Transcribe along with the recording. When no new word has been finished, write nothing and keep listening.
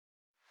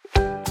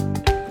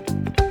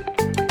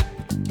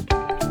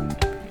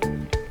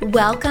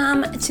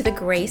Welcome to the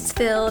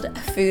Grace-Filled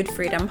Food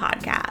Freedom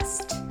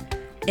Podcast.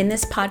 In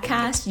this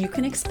podcast, you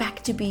can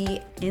expect to be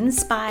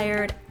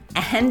inspired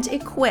and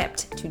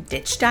equipped to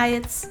ditch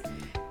diets,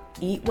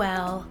 eat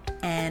well,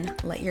 and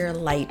let your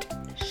light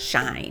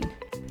shine.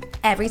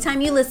 Every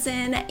time you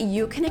listen,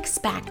 you can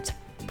expect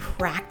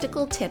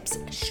practical tips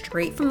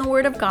straight from the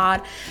Word of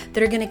God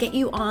that are going to get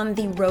you on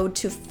the road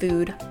to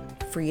food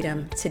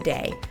freedom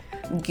today.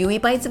 Gooey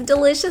bites of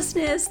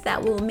deliciousness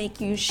that will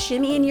make you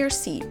shimmy in your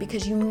seat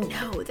because you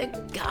know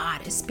that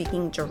God is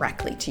speaking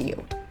directly to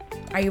you.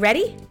 Are you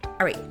ready?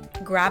 All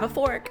right, grab a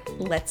fork.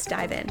 Let's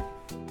dive in.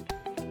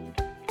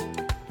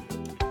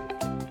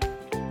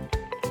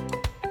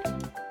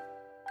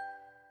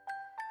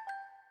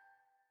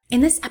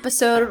 In this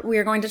episode, we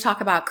are going to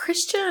talk about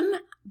Christian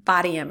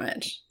body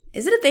image.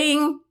 Is it a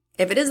thing?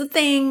 If it is a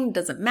thing,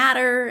 does it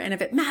matter? And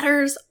if it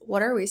matters,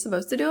 what are we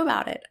supposed to do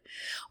about it?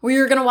 We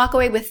are going to walk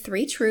away with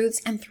 3 truths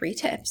and 3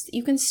 tips that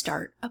you can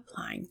start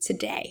applying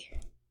today.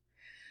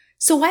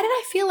 So why did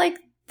I feel like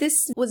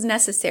this was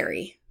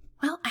necessary?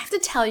 Well, I have to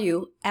tell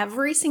you,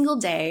 every single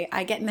day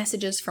I get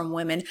messages from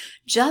women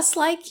just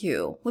like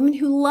you, women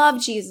who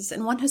love Jesus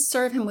and want to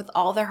serve him with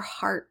all their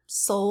heart,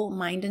 soul,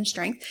 mind, and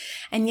strength,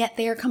 and yet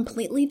they are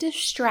completely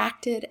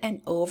distracted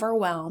and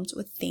overwhelmed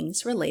with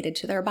things related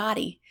to their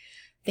body.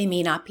 They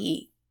may not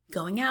be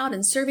going out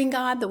and serving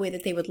God the way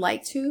that they would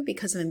like to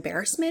because of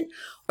embarrassment,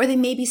 or they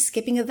may be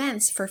skipping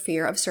events for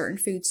fear of certain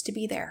foods to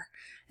be there.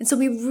 And so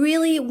we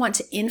really want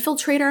to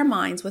infiltrate our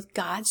minds with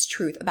God's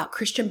truth about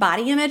Christian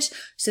body image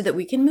so that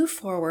we can move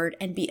forward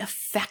and be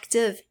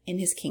effective in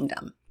his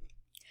kingdom.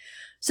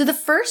 So the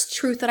first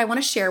truth that I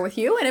want to share with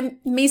you, and it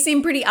may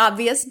seem pretty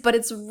obvious, but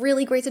it's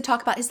really great to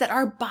talk about, is that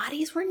our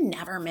bodies were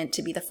never meant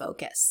to be the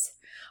focus.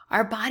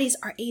 Our bodies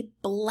are a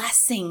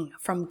blessing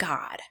from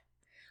God.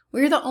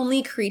 We're the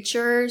only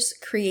creatures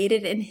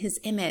created in his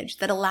image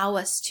that allow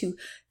us to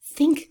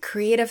think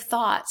creative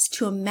thoughts,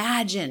 to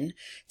imagine,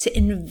 to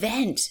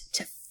invent,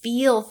 to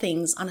feel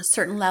things on a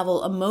certain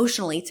level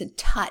emotionally, to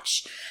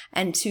touch,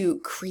 and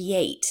to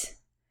create.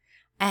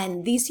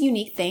 And these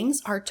unique things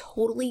are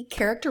totally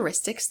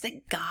characteristics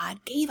that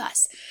God gave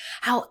us.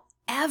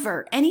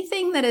 However,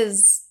 anything that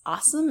is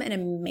awesome and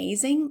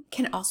amazing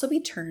can also be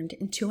turned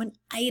into an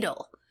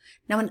idol.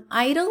 Now, an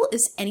idol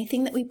is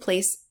anything that we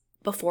place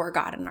before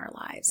God in our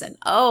lives. And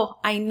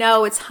I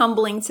know it's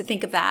humbling to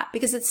think of that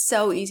because it's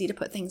so easy to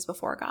put things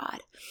before God.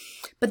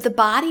 But the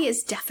body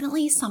is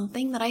definitely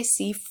something that I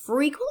see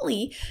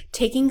frequently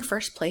taking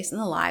first place in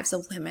the lives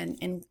of women,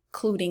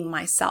 including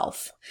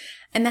myself.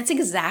 And that's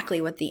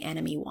exactly what the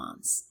enemy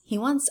wants. He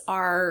wants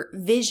our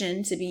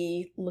vision to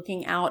be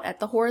looking out at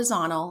the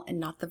horizontal and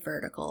not the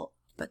vertical,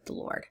 but the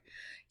Lord.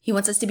 He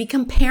wants us to be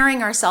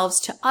comparing ourselves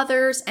to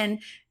others and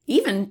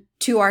even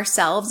to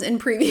ourselves in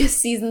previous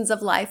seasons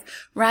of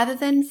life, rather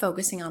than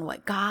focusing on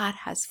what God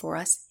has for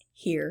us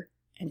here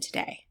and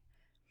today.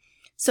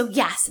 So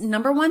yes,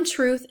 number 1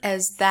 truth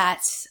is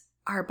that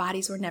our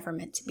bodies were never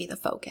meant to be the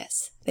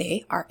focus.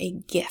 They are a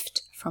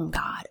gift from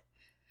God.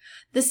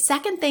 The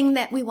second thing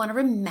that we want to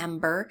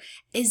remember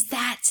is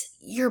that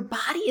your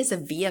body is a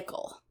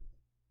vehicle.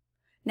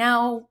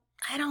 Now,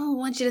 I don't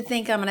want you to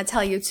think I'm going to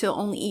tell you to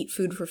only eat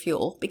food for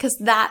fuel, because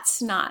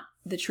that's not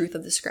the truth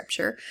of the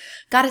scripture.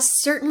 God has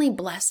certainly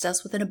blessed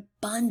us with an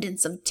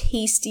abundance of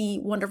tasty,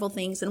 wonderful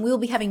things, and we will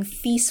be having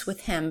feasts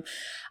with him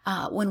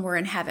when we're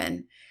in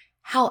heaven.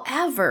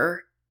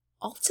 However,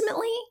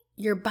 ultimately,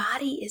 your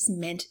body is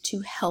meant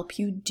to help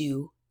you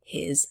do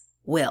his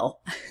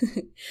will.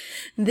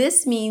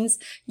 This means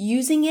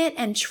using it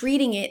and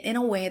treating it in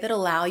a way that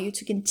allow you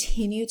to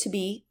continue to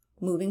be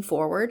moving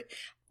forward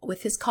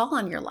with his call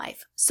on your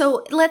life.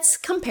 So let's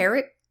compare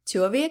it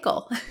to a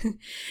vehicle.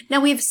 Now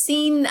we've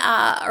seen,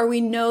 or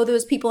we know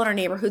those people in our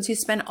neighborhoods who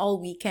spend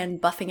all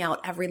weekend buffing out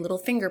every little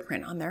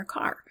fingerprint on their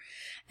car.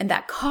 And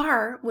that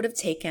car would have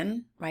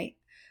taken, right,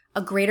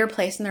 a greater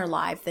place in their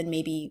life than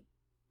maybe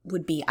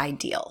would be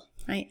ideal,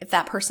 right? If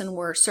that person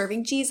were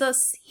serving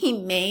Jesus, he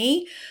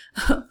may,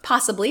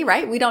 possibly,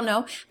 right? We don't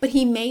know, but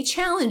he may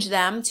challenge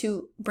them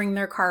to bring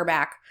their car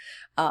back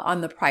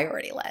on the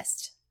priority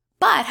list.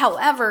 But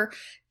however,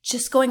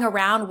 just going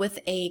around with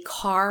a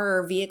car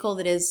or vehicle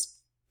that is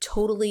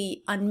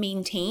totally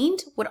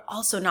unmaintained would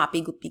also not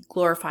be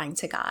glorifying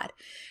to God.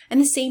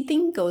 And the same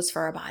thing goes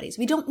for our bodies.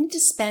 We don't need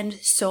to spend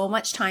so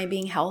much time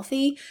being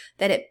healthy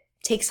that it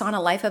takes on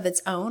a life of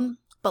its own,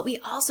 but we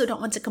also don't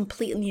want to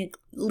completely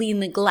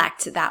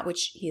neglect that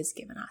which he has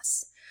given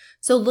us.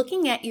 So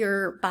looking at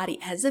your body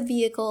as a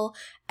vehicle,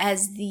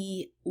 as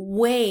the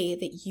way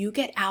that you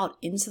get out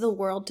into the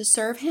world to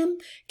serve him,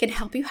 can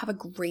help you have a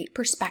great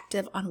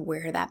perspective on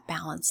where that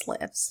balance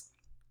lives.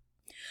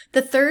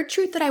 The third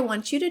truth that I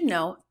want you to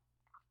know,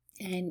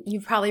 and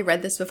you've probably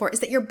read this before, is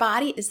that your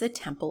body is the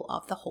temple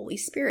of the Holy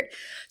Spirit.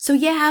 So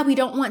yeah, we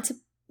don't want to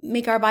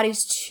make our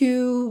bodies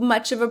too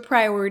much of a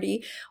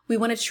priority. We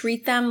want to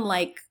treat them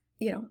like,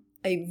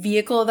 a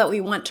vehicle that we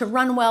want to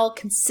run well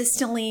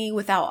consistently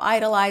without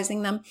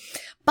idolizing them.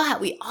 But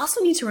we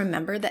also need to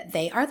remember that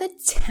they are the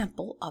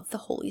temple of the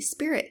Holy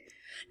Spirit.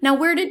 Now,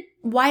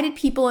 why did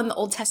people in the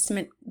Old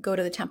Testament go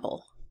to the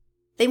temple?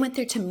 They went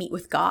there to meet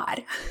with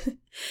God.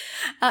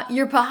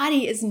 Your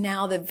body is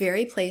now the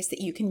very place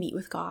that you can meet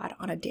with God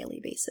on a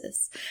daily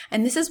basis.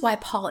 And this is why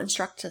Paul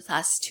instructs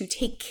us to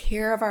take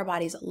care of our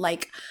bodies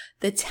like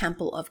the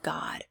temple of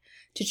God,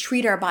 to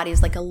treat our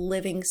bodies like a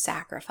living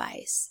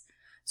sacrifice,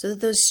 so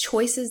that those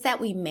choices that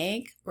we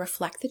make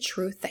reflect the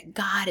truth that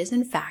God is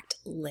in fact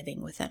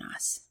living within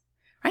us,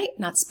 right?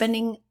 Not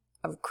spending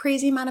a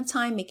crazy amount of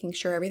time making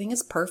sure everything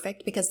is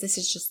perfect, because this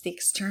is just the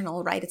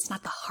external, right? It's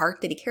not the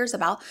heart that he cares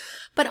about,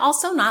 but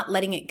also not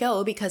letting it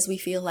go because we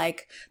feel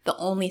like the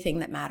only thing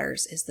that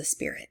matters is the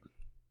Spirit.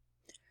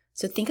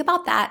 So think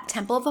about that,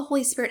 temple of the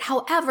Holy Spirit.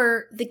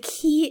 However, the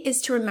key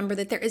is to remember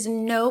that there is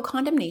no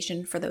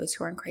condemnation for those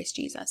who are in Christ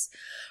Jesus.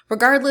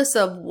 Regardless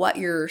of what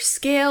your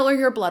scale or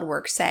your blood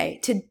work say,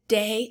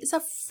 today is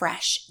a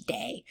fresh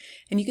day,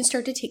 and you can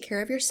start to take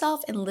care of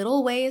yourself in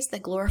little ways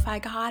that glorify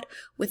God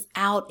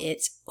without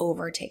it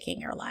overtaking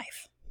your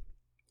life.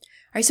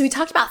 All right, so we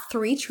talked about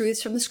 3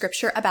 truths from the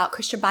scripture about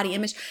Christian body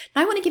image.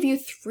 Now I want to give you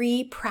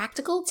 3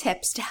 practical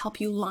tips to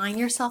help you line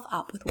yourself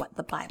up with what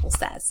the Bible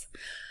says.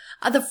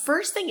 The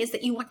first thing is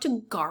that you want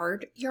to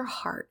guard your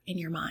heart and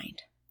your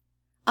mind.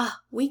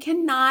 We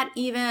cannot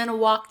even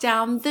walk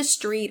down the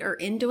street or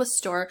into a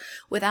store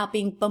without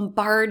being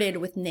bombarded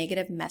with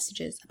negative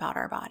messages about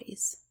our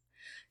bodies.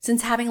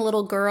 Since having a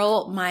little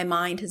girl, my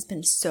mind has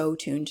been so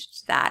tuned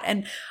to that,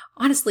 and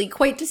honestly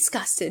quite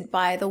disgusted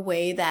by the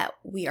way that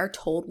we are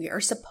told we are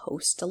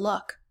supposed to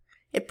look.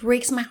 It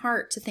breaks my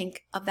heart to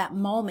think of that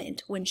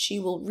moment when she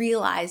will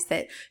realize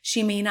that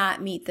she may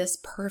not meet this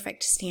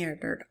perfect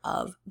standard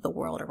of the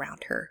world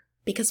around her.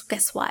 Because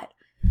guess what?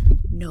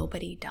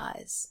 Nobody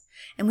does.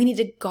 And we need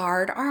to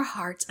guard our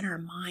hearts and our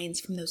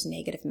minds from those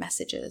negative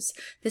messages.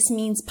 This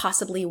means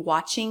possibly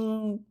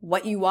watching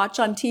what you watch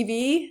on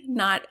TV,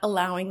 not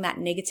allowing that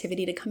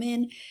negativity to come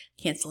in,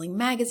 canceling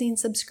magazine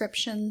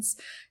subscriptions,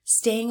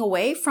 staying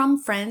away from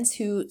friends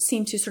who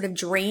seem to sort of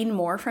drain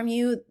more from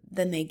you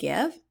than they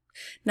give.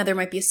 Now, there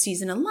might be a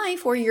season in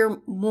life where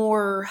you're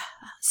more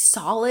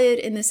solid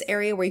in this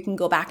area where you can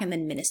go back and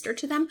then minister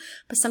to them.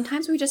 But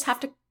sometimes we just have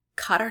to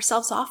cut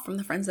ourselves off from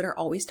the friends that are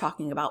always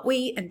talking about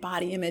weight and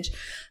body image,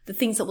 the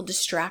things that will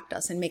distract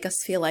us and make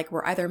us feel like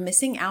we're either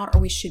missing out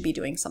or we should be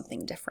doing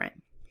something different.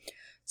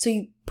 So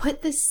you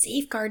put this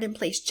safeguard in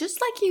place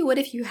just like you would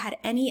if you had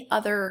any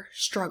other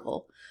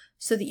struggle,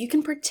 so that you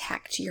can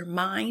protect your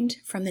mind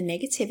from the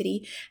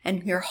negativity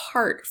and your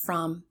heart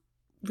from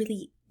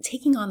really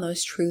taking on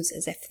those truths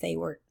as if they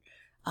were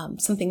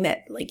something that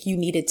like you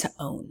needed to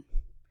own.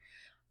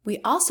 We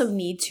also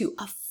need to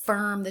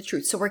affirm the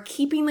truth. So we're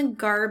keeping the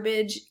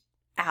garbage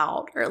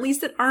out, or at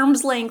least at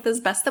arm's length as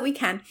best that we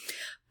can,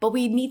 but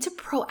we need to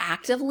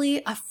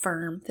proactively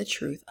affirm the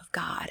truth of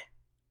God.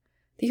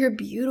 That you're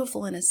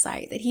beautiful in His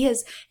sight, that He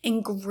has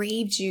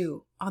engraved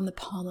you on the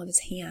palm of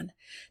His hand,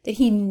 that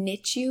He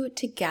knit you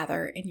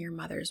together in your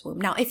mother's womb.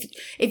 Now, if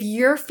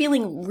you're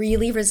feeling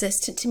really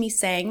resistant to me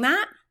saying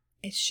that,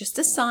 it's just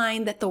a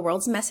sign that the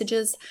world's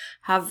messages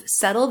have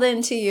settled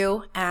into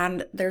you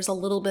and there's a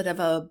little bit of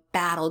a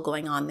battle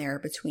going on there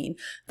between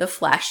the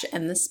flesh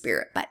and the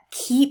spirit. But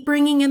keep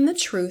bringing in the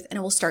truth and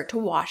it will start to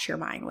wash your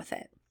mind with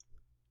it.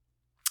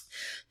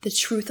 The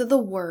truth of the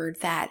word,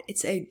 that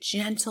it's a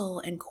gentle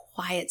and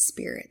quiet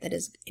spirit that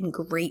is in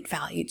great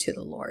value to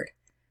the Lord.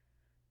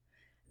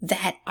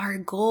 That our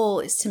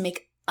goal is to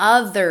make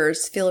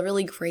others feel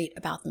really great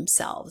about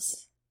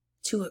themselves,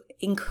 to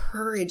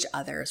encourage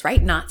others,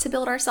 right? Not to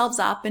build ourselves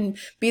up and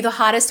be the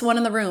hottest one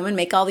in the room and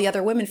make all the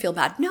other women feel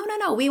bad. No.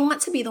 We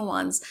want to be the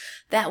ones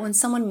that when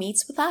someone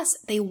meets with us,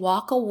 they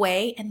walk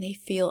away and they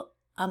feel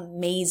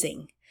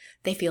amazing.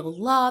 They feel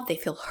loved, they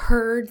feel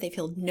heard, they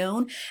feel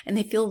known, and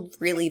they feel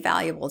really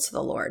valuable to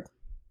the Lord.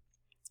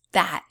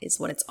 That is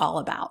what it's all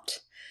about.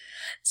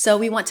 So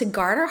we want to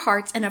guard our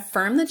hearts and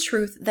affirm the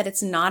truth that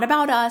it's not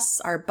about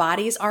us. Our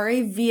bodies are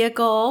a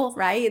vehicle,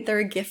 right? They're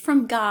a gift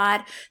from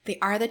God. They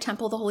are the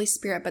temple of the Holy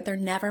Spirit, but they're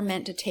never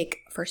meant to take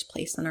first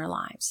place in our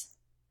lives.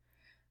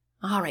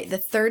 All right. The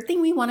third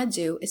thing we want to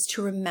do is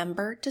to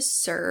remember to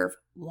serve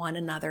one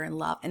another in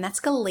love. And that's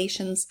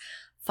Galatians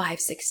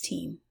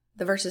 5:16.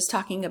 The verse is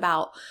talking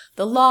about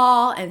the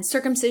law and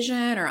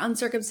circumcision or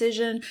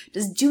uncircumcision,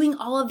 just doing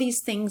all of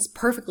these things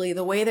perfectly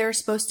the way they're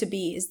supposed to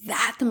be. Is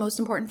that the most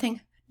important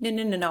thing?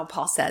 No,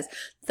 Paul says.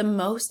 The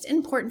most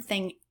important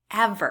thing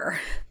ever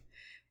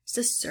is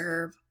to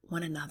serve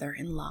one another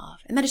in love.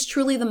 And that is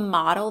truly the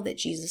model that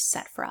Jesus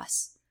set for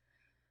us.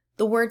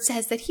 The word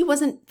says that He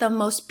wasn't the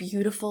most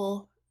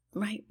beautiful,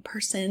 right,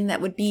 person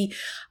that would be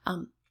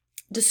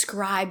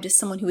described as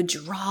someone who would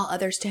draw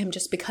others to Him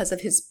just because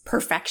of His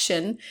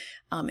perfection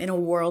in a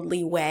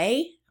worldly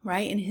way,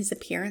 right, in His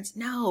appearance.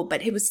 No,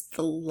 but it was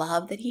the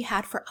love that He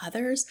had for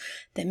others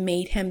that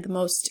made Him the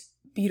most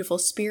beautiful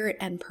spirit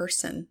and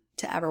person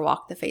to ever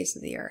walk the face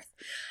of the earth.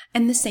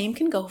 And the same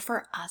can go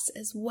for us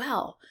as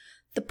well.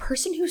 The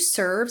person who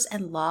serves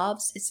and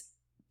loves is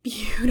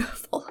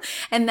beautiful.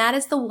 And that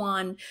is the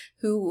one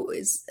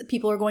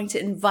people are going to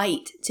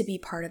invite to be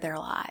part of their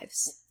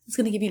lives. It's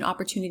going to give you an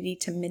opportunity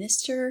to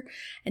minister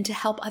and to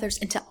help others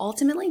and to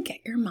ultimately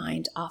get your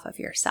mind off of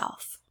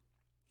yourself.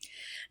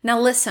 Now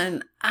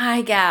listen,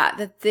 I get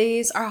that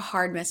these are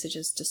hard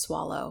messages to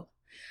swallow.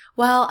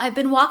 Well, I've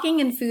been walking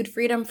in food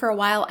freedom for a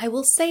while. I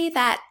will say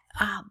that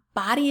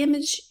body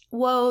image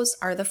woes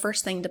are the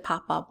first thing to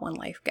pop up when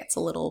life gets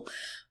a little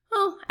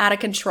out of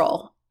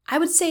control. I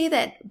would say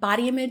that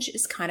body image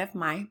is kind of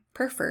my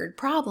preferred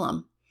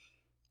problem.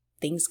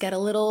 Things get a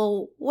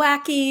little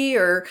wacky,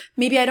 or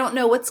maybe I don't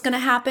know what's going to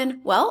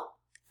happen. Well,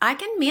 I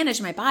can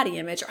manage my body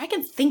image, or I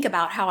can think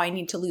about how I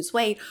need to lose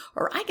weight,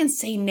 or I can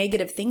say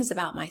negative things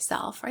about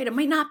myself, right? It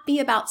might not be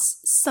about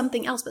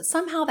something else, but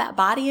somehow that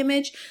body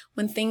image,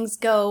 when things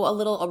go a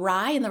little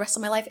awry in the rest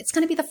of my life, it's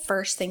going to be the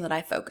first thing that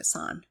I focus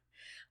on.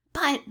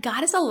 But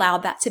God has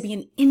allowed that to be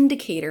an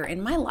indicator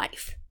in my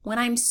life. When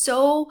I'm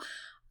so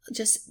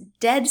just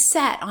dead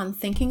set on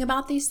thinking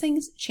about these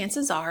things,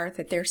 chances are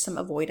that there's some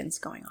avoidance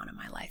going on in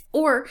my life,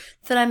 or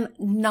that I'm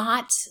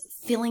not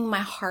filling my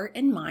heart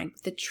and mind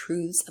with the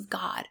truths of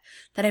God,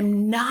 that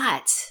I'm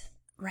not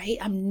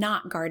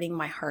guarding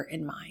my heart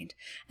and mind,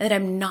 and that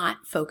I'm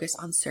not focused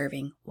on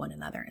serving one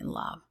another in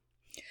love.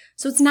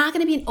 So it's not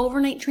going to be an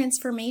overnight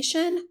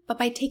transformation, but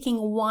by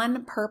taking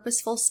one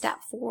purposeful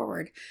step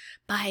forward,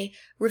 by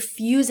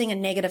refusing a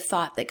negative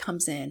thought that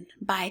comes in,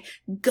 by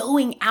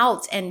going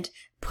out and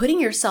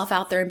putting yourself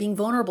out there and being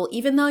vulnerable,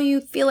 even though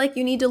you feel like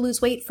you need to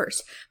lose weight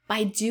first,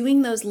 by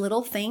doing those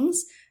little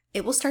things,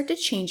 it will start to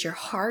change your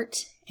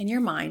heart and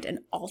your mind. And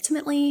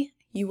ultimately,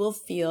 you will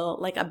feel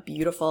like a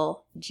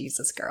beautiful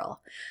Jesus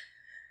girl.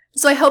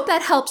 So I hope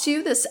that helps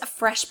you, this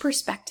fresh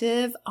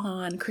perspective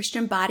on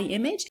Christian body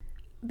image.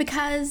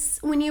 Because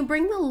when you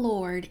bring the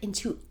Lord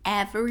into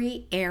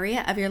every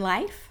area of your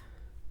life,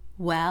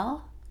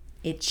 well,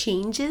 it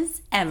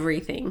changes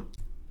everything.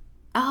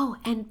 Oh,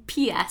 and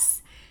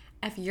P.S.,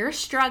 if you're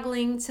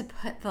struggling to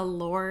put the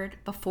Lord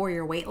before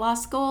your weight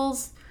loss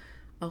goals,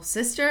 oh,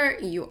 sister,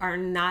 you are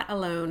not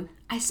alone.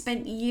 I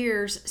spent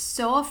years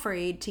so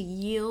afraid to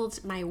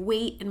yield my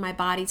weight and my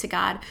body to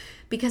God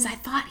because I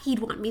thought He'd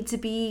want me to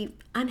be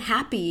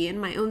unhappy in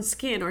my own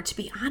skin, or, to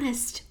be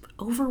honest,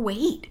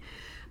 overweight.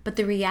 But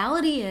the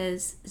reality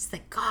is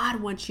that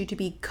God wants you to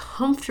be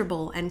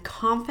comfortable and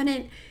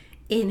confident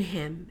in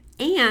Him,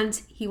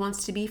 and He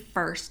wants to be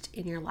first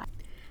in your life.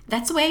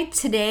 That's why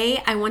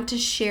today I want to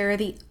share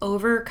the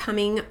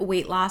Overcoming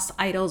Weight Loss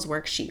Idols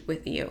worksheet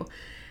with you.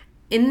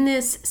 In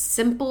this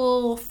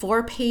simple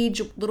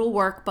 4-page little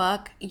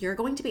workbook, you're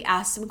going to be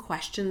asked some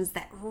questions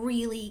that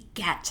really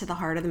get to the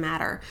heart of the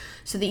matter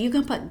so that you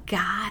can put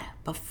God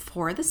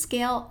before the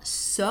scale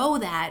so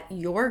that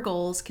your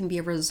goals can be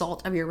a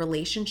result of your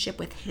relationship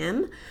with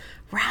Him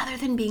rather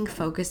than being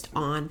focused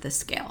on the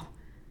scale.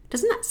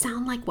 Doesn't that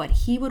sound like what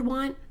He would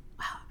want?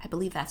 Well, I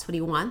believe that's what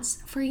He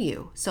wants for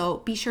you. So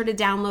be sure to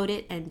download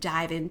it and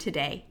dive in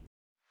today.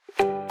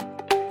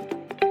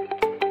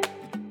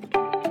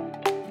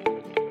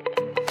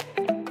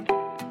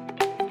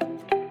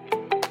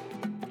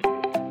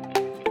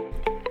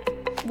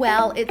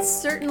 Well, it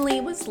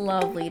certainly was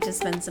lovely to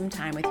spend some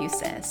time with you,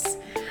 sis.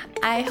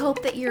 I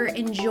hope that you're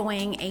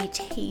enjoying a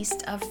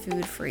taste of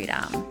food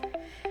freedom.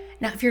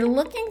 Now, if you're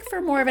looking for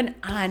more of an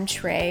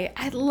entree,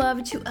 I'd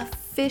love to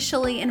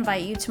officially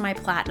invite you to my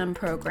Platinum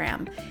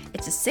program.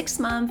 It's a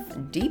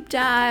 6-month deep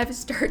dive,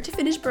 start to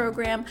finish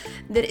program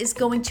that is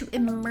going to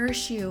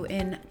immerse you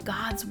in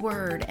God's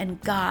Word and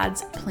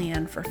God's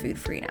plan for food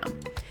freedom.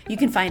 You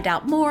can find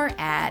out more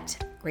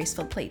at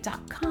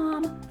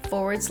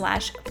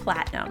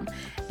gracefulledplate.com/platinum.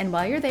 And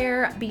while you're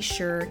there, be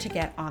sure to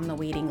get on the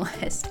waiting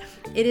list.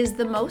 It is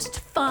the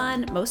most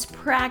fun, most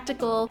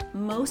practical,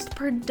 most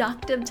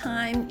productive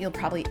time you'll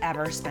probably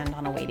ever spend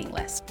on a waiting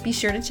list. Be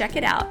sure to check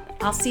it out.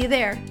 I'll see you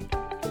there.